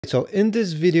So in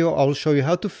this video, I'll show you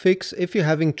how to fix if you're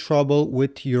having trouble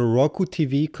with your Roku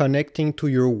TV connecting to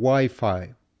your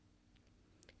Wi-Fi.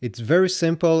 It's very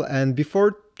simple, and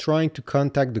before trying to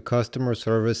contact the customer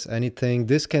service, anything,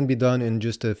 this can be done in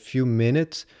just a few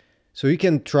minutes. So you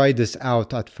can try this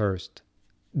out at first.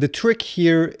 The trick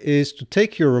here is to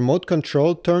take your remote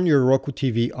control, turn your Roku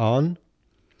TV on,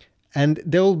 and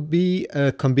there will be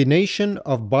a combination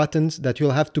of buttons that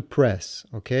you'll have to press,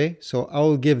 okay? So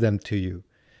I'll give them to you.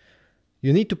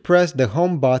 You need to press the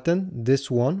home button, this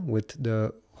one with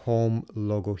the home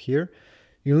logo here.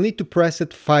 You'll need to press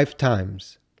it 5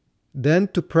 times. Then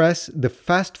to press the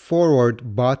fast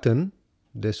forward button,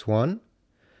 this one,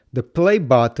 the play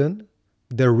button,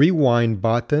 the rewind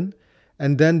button,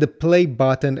 and then the play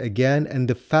button again and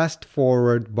the fast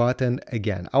forward button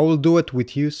again. I will do it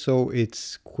with you so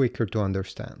it's quicker to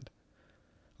understand.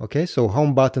 Okay, so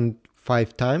home button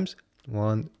 5 times.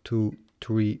 1, 2,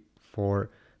 3,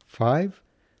 4, 5.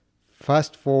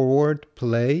 Fast forward,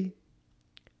 play.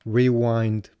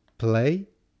 Rewind, play.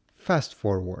 Fast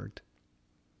forward.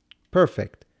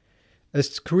 Perfect. A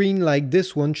screen like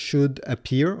this one should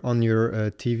appear on your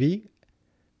TV.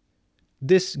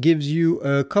 This gives you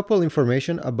a couple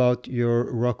information about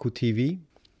your Roku TV.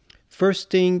 First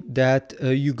thing that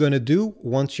you're gonna do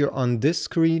once you're on this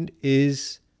screen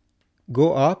is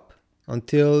go up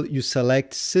until you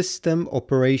select System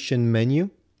Operation Menu,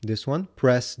 this one,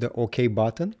 press the OK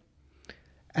button.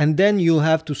 And then you'll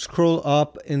have to scroll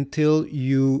up until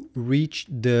you reach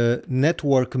the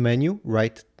Network menu,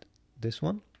 right, this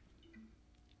one.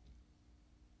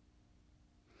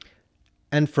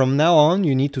 And from now on,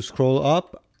 you need to scroll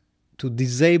up to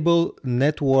disable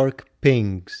network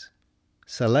pings.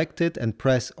 Select it and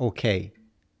press OK.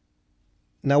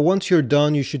 Now, once you're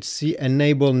done, you should see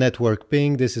enable network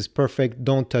ping. This is perfect.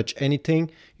 Don't touch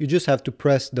anything. You just have to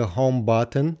press the home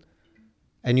button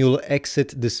and you'll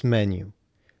exit this menu.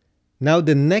 Now,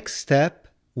 the next step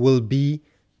will be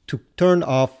to turn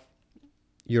off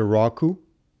your Roku.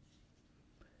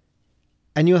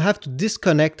 And you'll have to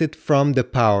disconnect it from the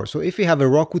power. So if you have a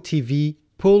Roku TV,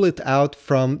 pull it out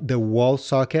from the wall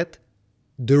socket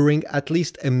during at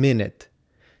least a minute.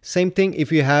 Same thing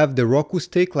if you have the Roku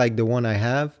stick like the one I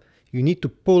have, you need to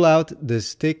pull out the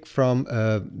stick from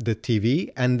the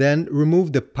TV and then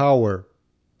remove the power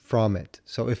from it.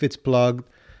 So if it's plugged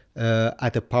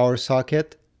at a power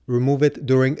socket, remove it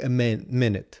during a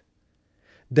minute.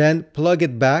 Then plug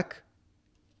it back.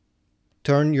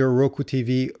 Turn your Roku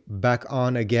TV back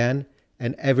on again,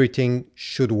 and everything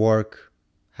should work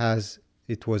as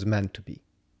it was meant to be.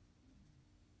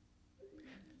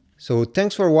 So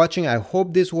thanks for watching. I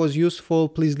hope this was useful.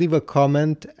 Please leave a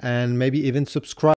comment and maybe even subscribe.